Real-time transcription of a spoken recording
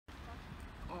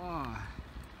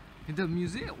Это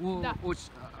музей? Да.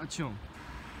 О чем?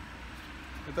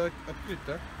 Это открыт,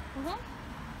 да? Угу. У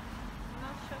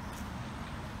нас сейчас...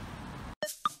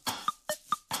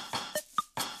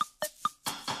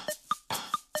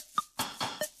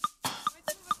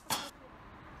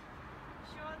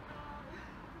 Еще одно...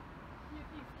 Нет,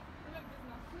 давай без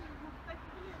нас. Так,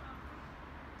 блин.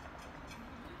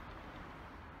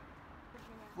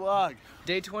 Vlog.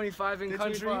 Day 25 in Day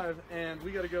country. 25, and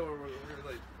we gotta go. We're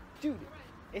late. Dude,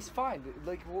 it's fine.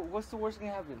 Like, what's the worst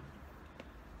gonna happen?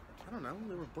 I don't know.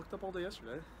 They were booked up all day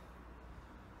yesterday.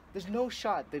 There's no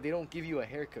shot that they don't give you a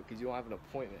haircut because you don't have an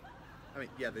appointment. I mean,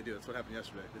 yeah, they do. That's what happened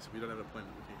yesterday. They said we don't have an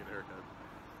appointment. We can't get a haircut.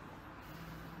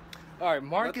 All right,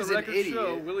 Mark is an idiot.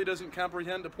 Show, Willie doesn't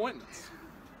comprehend appointments.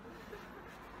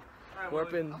 All right,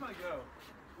 Warping. I'm gonna go.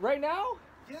 Right now?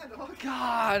 Yeah, no.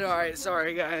 God, all right,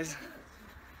 sorry guys.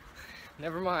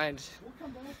 Never mind. We'll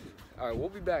come back. All right, we'll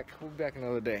be back. We'll be back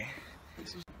another day.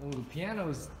 Well, the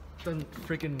piano's doesn't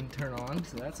freaking turn on,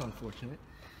 so that's unfortunate.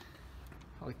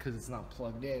 Probably because it's not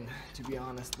plugged in, to be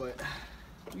honest. But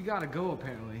we gotta go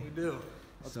apparently. We do.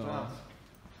 Let's So. go.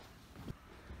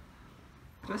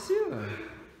 Красиво.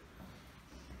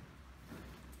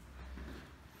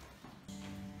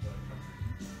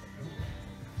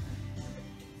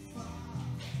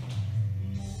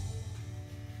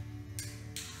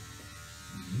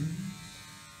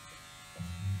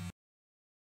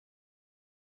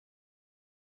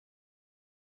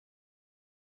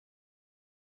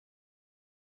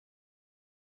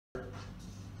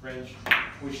 Range,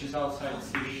 which is outside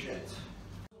city.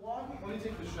 Let me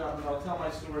take the shot and I'll tell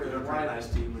my story. Why nice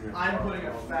tea when you're I'm putting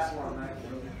a fat one on that.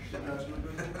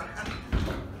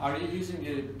 Are you using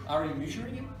it? Are you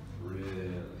measuring it?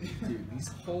 Really? Dude, these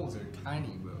holes are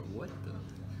tiny, bro. What the?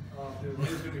 Oh, dude, we're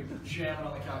gonna be jamming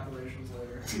on the calculations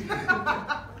later.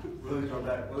 Willie's going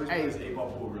back. Willie's Hey. plays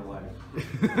 8-ball pool real life.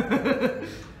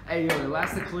 Hey, yo,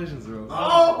 elastic collisions, bro.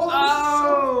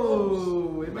 Oh!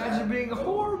 Imagine being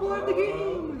horrible at the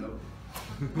game.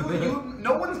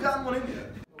 No one's gotten one in yet.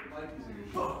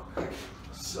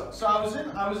 So I was in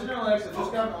LAX. I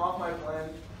just gotten off my plane.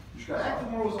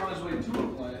 Macklemore was on his way to a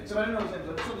plane. Except I didn't know his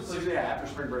name. So this like after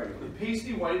spring break. the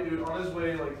pasty white dude on his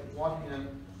way, like walking in.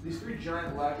 These three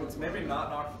giant black ones. Maybe not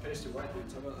knock the pasty white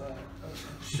dudes. How about that?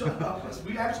 Shut up.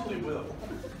 We absolutely will.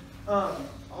 I'll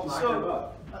knock him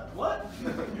up. What?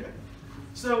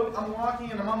 So I'm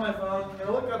walking and I'm on my phone and I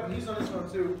look up and he's on his phone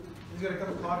too. He's got a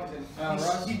couple pockets in.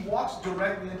 He walks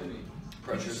directly into me.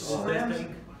 Pressure. He slams.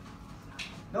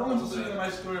 No one's listening to my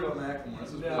story about Macklemore.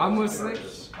 This is I'm listening.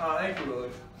 Thank you,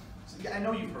 Willie. So, yeah, I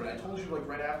know you've heard it. I told you like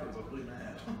right afterwards. I was really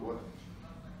mad. What?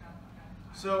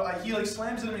 So he like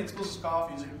slams into me and spills his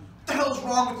coffee. He's like, "What the hell is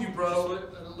wrong with you, bro?"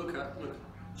 Look.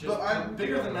 But I'm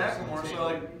bigger than Macklemore, so I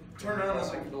like turned around and I was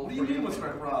like, "What do you mean? What's my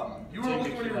problem? You were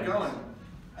looking where you were going."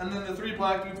 And then the three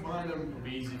black dudes behind him, It'll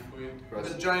be easy for you.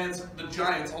 the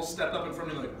giants all stepped up in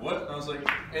front of me like, "What?" And I was like,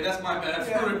 "Hey, that's my bad."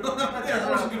 Yeah, I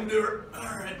wasn't gonna do it. All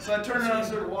right. So I turned around and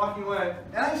started walking away,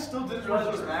 and I still didn't realize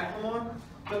it was Macklemore.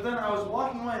 But then I was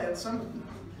walking away, and some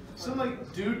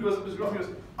like dude goes up to his girlfriend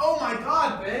and goes, "Oh my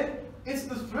God, babe, it's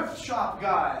the thrift shop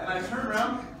guy." And I turned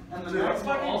around, and the next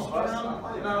one also turned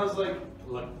around, and I was like,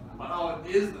 "Oh,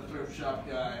 it is the thrift shop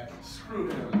guy. Screw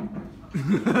him."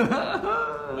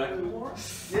 Macklemore?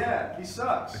 Yeah, he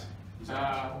sucks.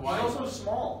 Why? He's also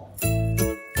small.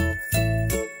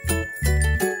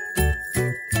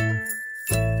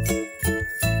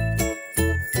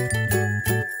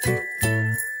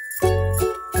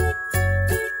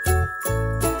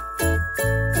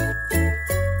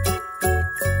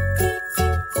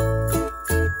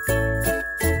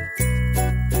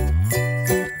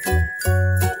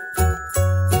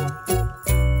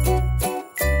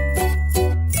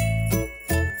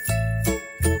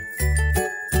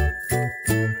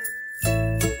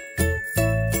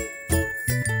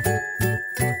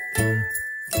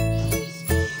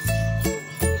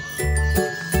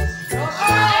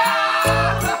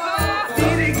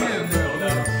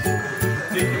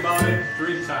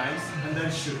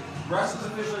 Russ is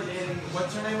officially dating.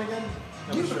 What's her name again?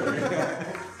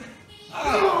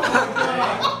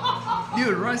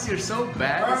 Dude, Russ, you're so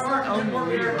bad. It's not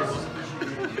unbelievable.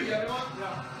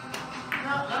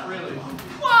 Not really.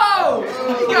 Whoa!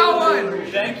 You got one!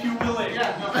 Thank you, Willie.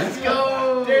 Yeah, no, Let's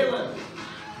go! Jalen,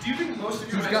 do you think most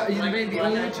of you guys You like made the black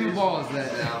only eyed two peas? balls that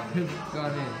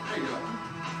gone in. There you go.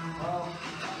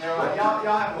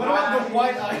 Y'all have What about the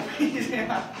white eyed peas?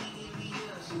 Yeah.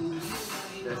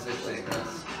 That's it,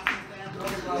 guys.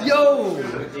 Yo!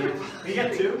 You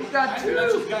got two? You got two! I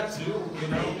just got two, you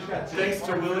know. Thanks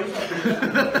to Willie.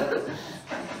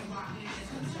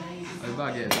 I'm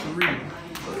about to get three.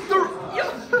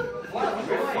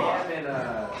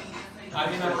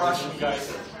 I'm in a Russian,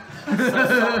 guys.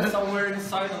 Somewhere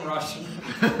inside I'm Russian.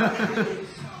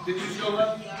 Did you show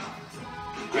up?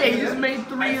 Yeah, he just made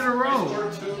 3 in a row.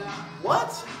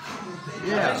 What?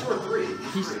 Yeah. I scored 3.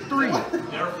 He's 3.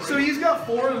 So he's got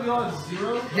 4 and we all have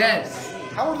 0? Yes.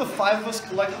 How are the 5 of us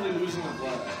collectively losing the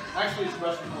blood? Actually, it's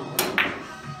Russian football.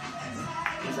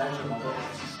 It's actually Moldova.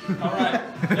 Alright,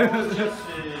 that was just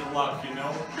luck, you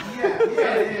know?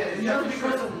 Yeah. Just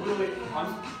because of Willie,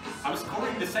 I'm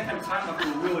scoring the second time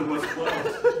after Willie was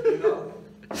close, you know?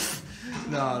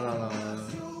 No.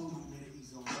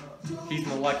 He's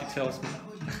not lucky, tells me.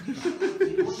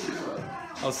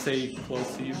 I'll stay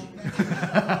close to you.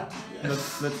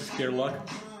 That's a scare luck.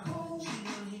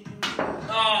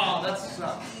 Oh, that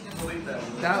sucks. Delete that.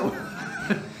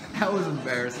 That was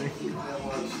embarrassing.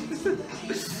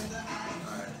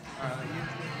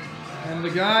 And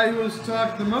the guy who was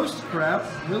talking the most crap,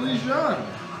 Willie Jean.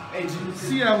 Hey,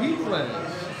 See how he plays.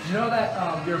 do you know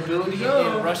that your ability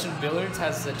in Russian billiards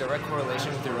has a direct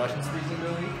correlation with your Russian speaking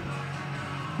ability?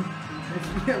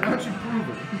 Yeah, why don't you prove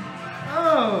it?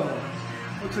 Oh,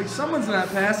 looks like someone's not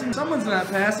passing. Someone's not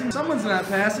passing. Someone's not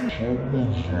passing. Are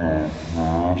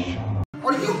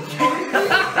you kidding me?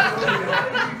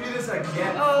 You do this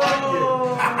again.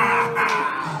 Oh.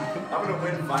 I'm gonna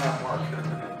win by a mark.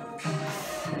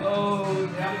 Oh.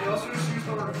 Yeah, you also choose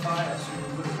over to 5, so you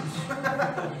lose.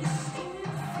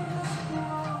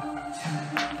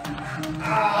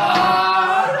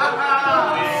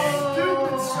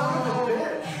 Stupid son of a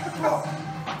bitch.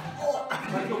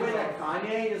 Like the way that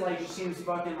Kanye is like seems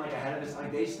fucking like ahead of his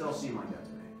like they still seem like that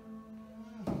to me.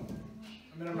 I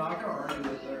mean, I'm not gonna argue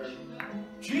with their.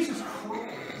 Jesus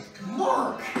Christ,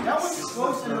 Mark! That was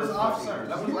close and it was offside.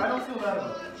 That was. I don't feel bad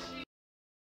about that.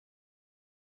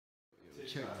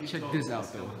 Check this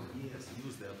out though. Yes,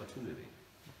 use the opportunity.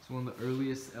 It's one of the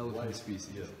earliest elephant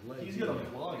species. He's got a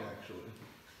vlog actually.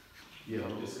 Yeah,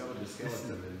 we discovered the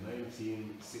skeleton in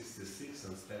 1966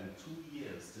 and spent 2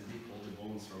 years to dig all the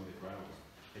bones from the ground.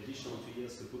 Additional 2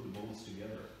 years to put the bones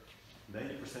together.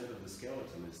 90% of the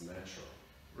skeleton is natural.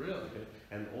 Really? Okay?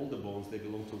 And all the bones, they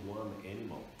belong to one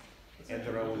animal. And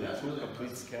there are only 2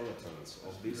 complete skeletons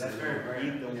of this animal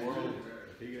in the world.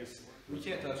 Figures. We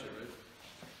can't touch it, right?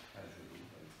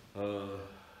 Well,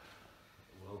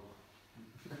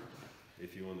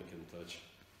 if you want, I can touch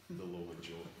the lower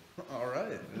jaw. All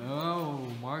right. Oh,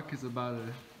 Mark is about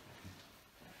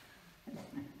to.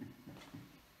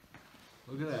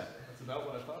 Look at that. That's about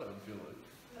what I thought it would feel like.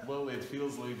 Well, it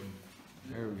feels like.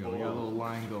 There we go. We got a little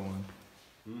line going.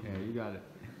 Yeah, you got it.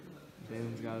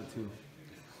 Damon's got it too.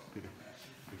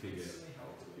 Okay, yeah.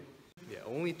 Yeah,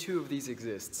 only 2 of these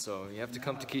exist, so you have to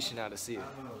come to Chisinau to see it.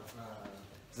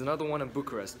 There's another one in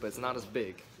Bucharest, but it's not as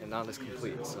big and not as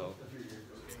complete, so.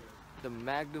 The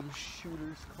Magnum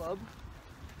Shooters Club.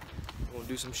 We'll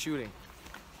do some shooting.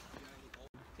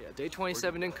 Yeah, day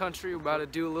 27 in country. We're about to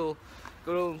do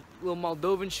go to a little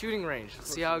Moldovan shooting range.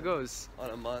 Let's see how it goes. On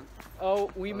a month.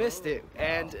 Oh, we missed it,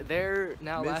 and they're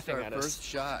now laughing at us. First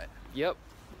shot. Yep.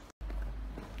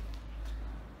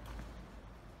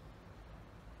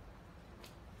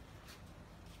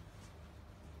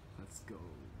 Let's go.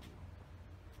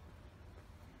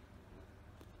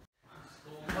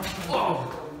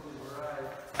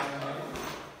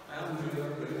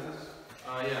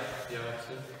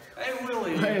 Hey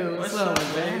Willie! Hey, what's up,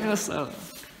 man? What's up?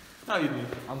 How you doing?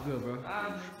 I'm good, bro. What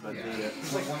are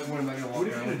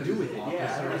you gonna do with it?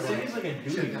 Yeah, it seems like a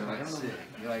dude.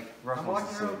 I'm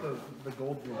walking around the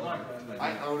gold room. I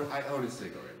own a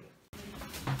stick already.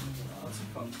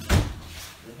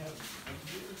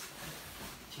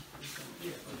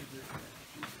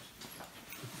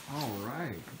 All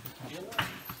right.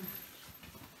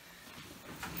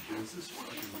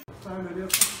 Ставили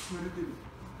резко, снарядили.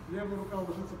 Левая рука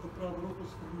ложится под правую руку,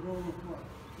 сформированную хват.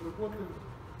 Работаем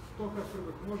только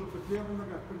привык. Может быть левая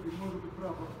нога, прыгает, может быть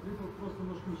правая. Либо просто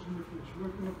ножка на ширине плеч.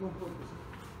 Легкий наклон корпуса.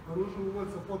 Оружие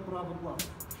выводится под правым планом.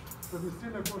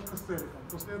 Совместимая кошка с целиком.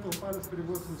 После этого палец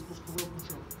переводится на спусковой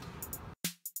крючок.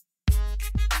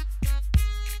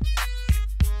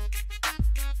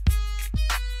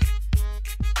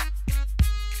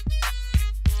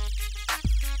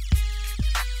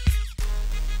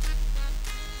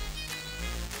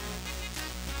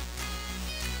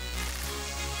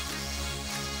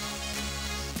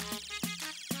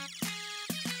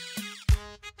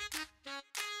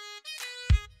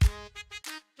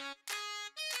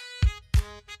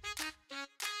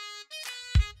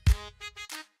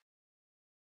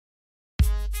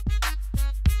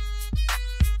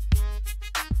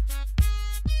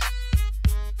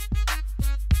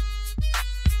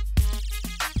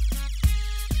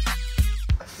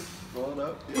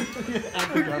 out.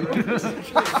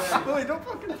 Wait, don't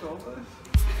fucking film this.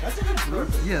 That's a good group.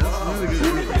 Yeah, that's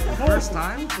really good. First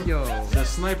time? Yo. The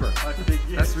sniper.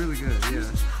 That's really good, yeah.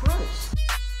 Jesus Christ.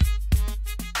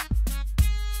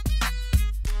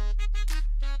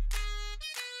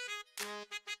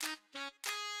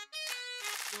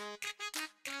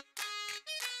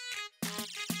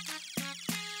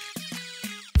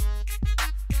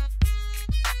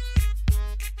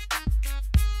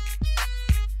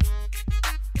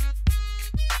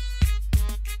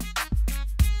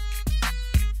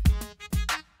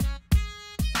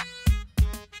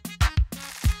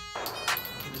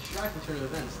 Turn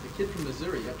events. The kid from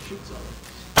Missouri shoots on it.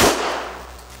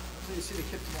 So you see the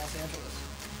kid from Los Angeles.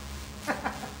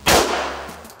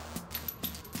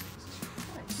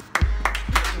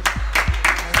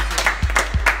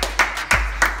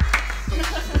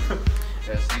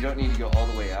 Yes, you don't need to go all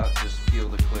the way out. Just feel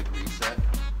the click reset.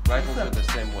 Rifles are the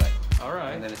same way. All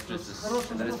right. And then it's just a little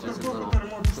click.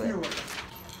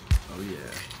 Oh yeah.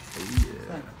 Oh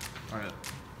yeah. All right.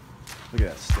 Look at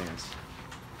that stance.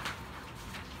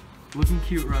 Looking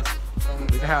cute, Russ.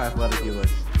 Look at how athletic he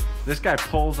looks. This guy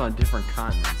pulls on different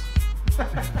continents.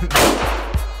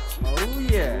 Oh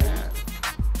yeah.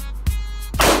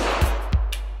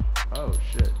 Oh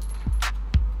shit.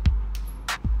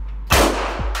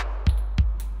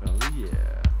 Oh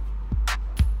yeah.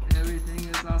 Everything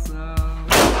is awesome.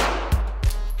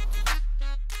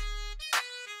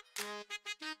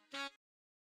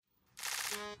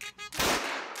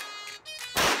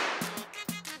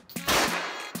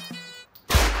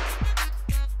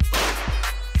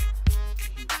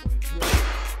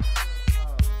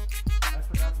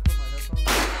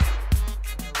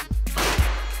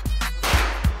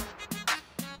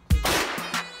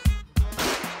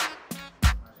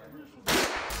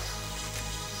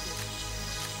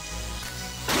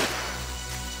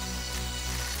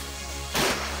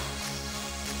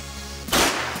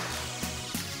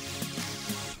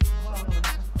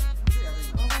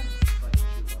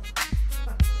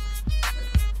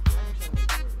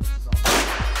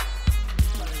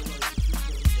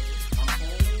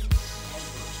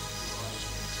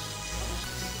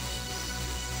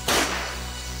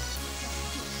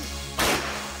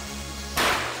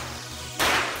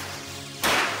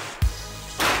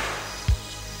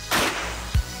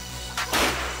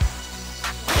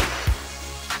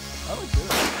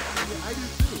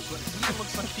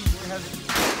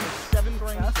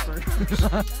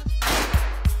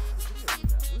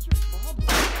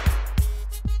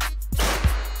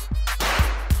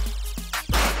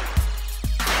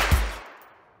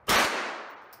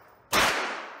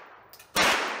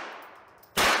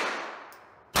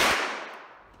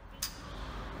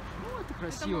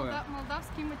 Это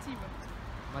молдавские мотивы.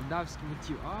 Молдавский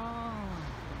мотив.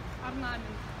 Орнамент.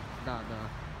 Да, да.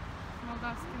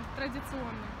 Молдавский,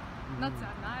 традиционный,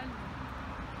 национальный.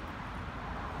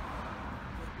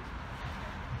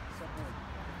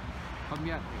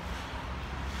 Памятник.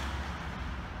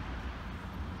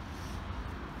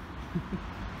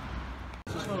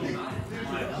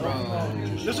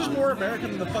 This is more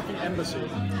American than the fucking embassy.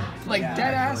 Like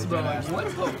dead ass, bro. Like,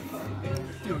 what?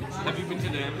 Dude, have you been to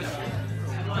the embassy?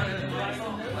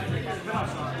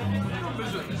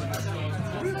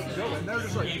 Go in there,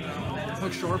 just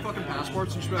like show our fucking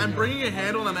passports and shit. I'm bringing a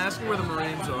handle and I'm asking where the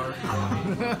Marines are.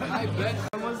 I bet.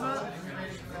 When was that?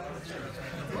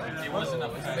 It wasn't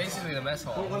up. It's basically the mess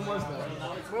hall. When was that?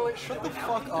 Wait, shut the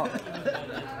fuck up.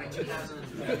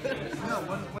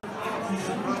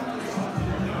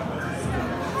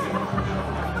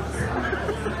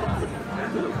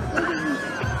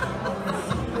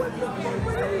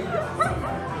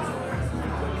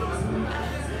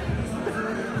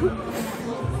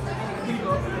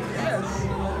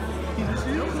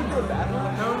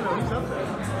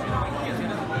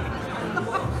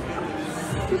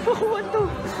 What the?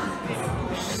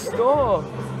 Что?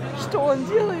 Что он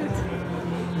делает?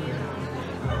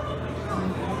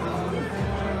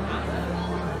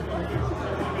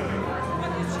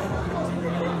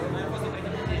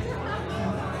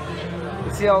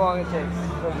 Let's see how long it takes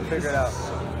for him to figure it out.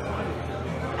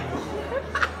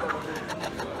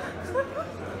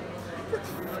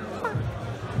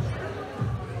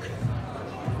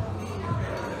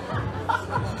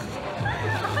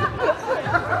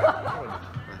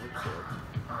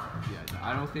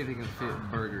 I don't think they can fit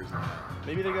burgers in that.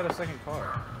 Maybe they got a second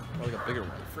car. Or like a bigger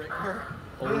one. Freight car?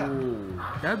 Oh,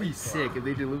 that'd be sick if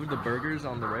they delivered the burgers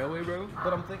on the railway, bro.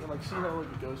 But I'm thinking, like, see how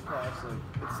like it goes past, like,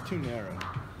 it's too narrow.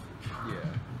 Yeah.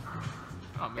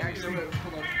 Oh, man. Actually,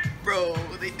 bro,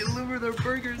 they deliver their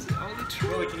burgers on the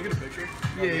truck. Bro, like, can you get a picture?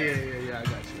 Yeah, I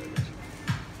got you.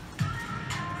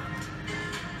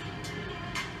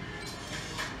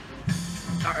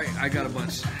 Alright, I got a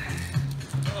bunch.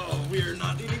 Oh, we are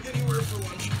not eating anywhere for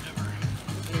lunch ever.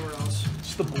 Anywhere else.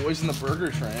 Just the boys in the burger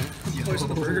train. Boys in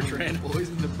the burger train. Boys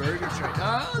in the burger train.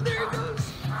 Oh, there it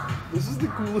goes. This is the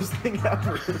coolest thing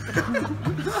ever.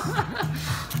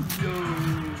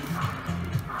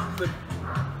 But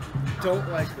don't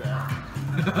like that.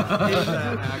 Hate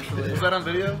that, actually. Is that on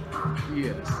video?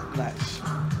 Yes. Nice.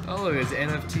 Oh, look, it's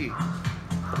NFT.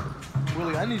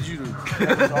 Willie, I need you to talk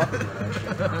about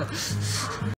that, actually.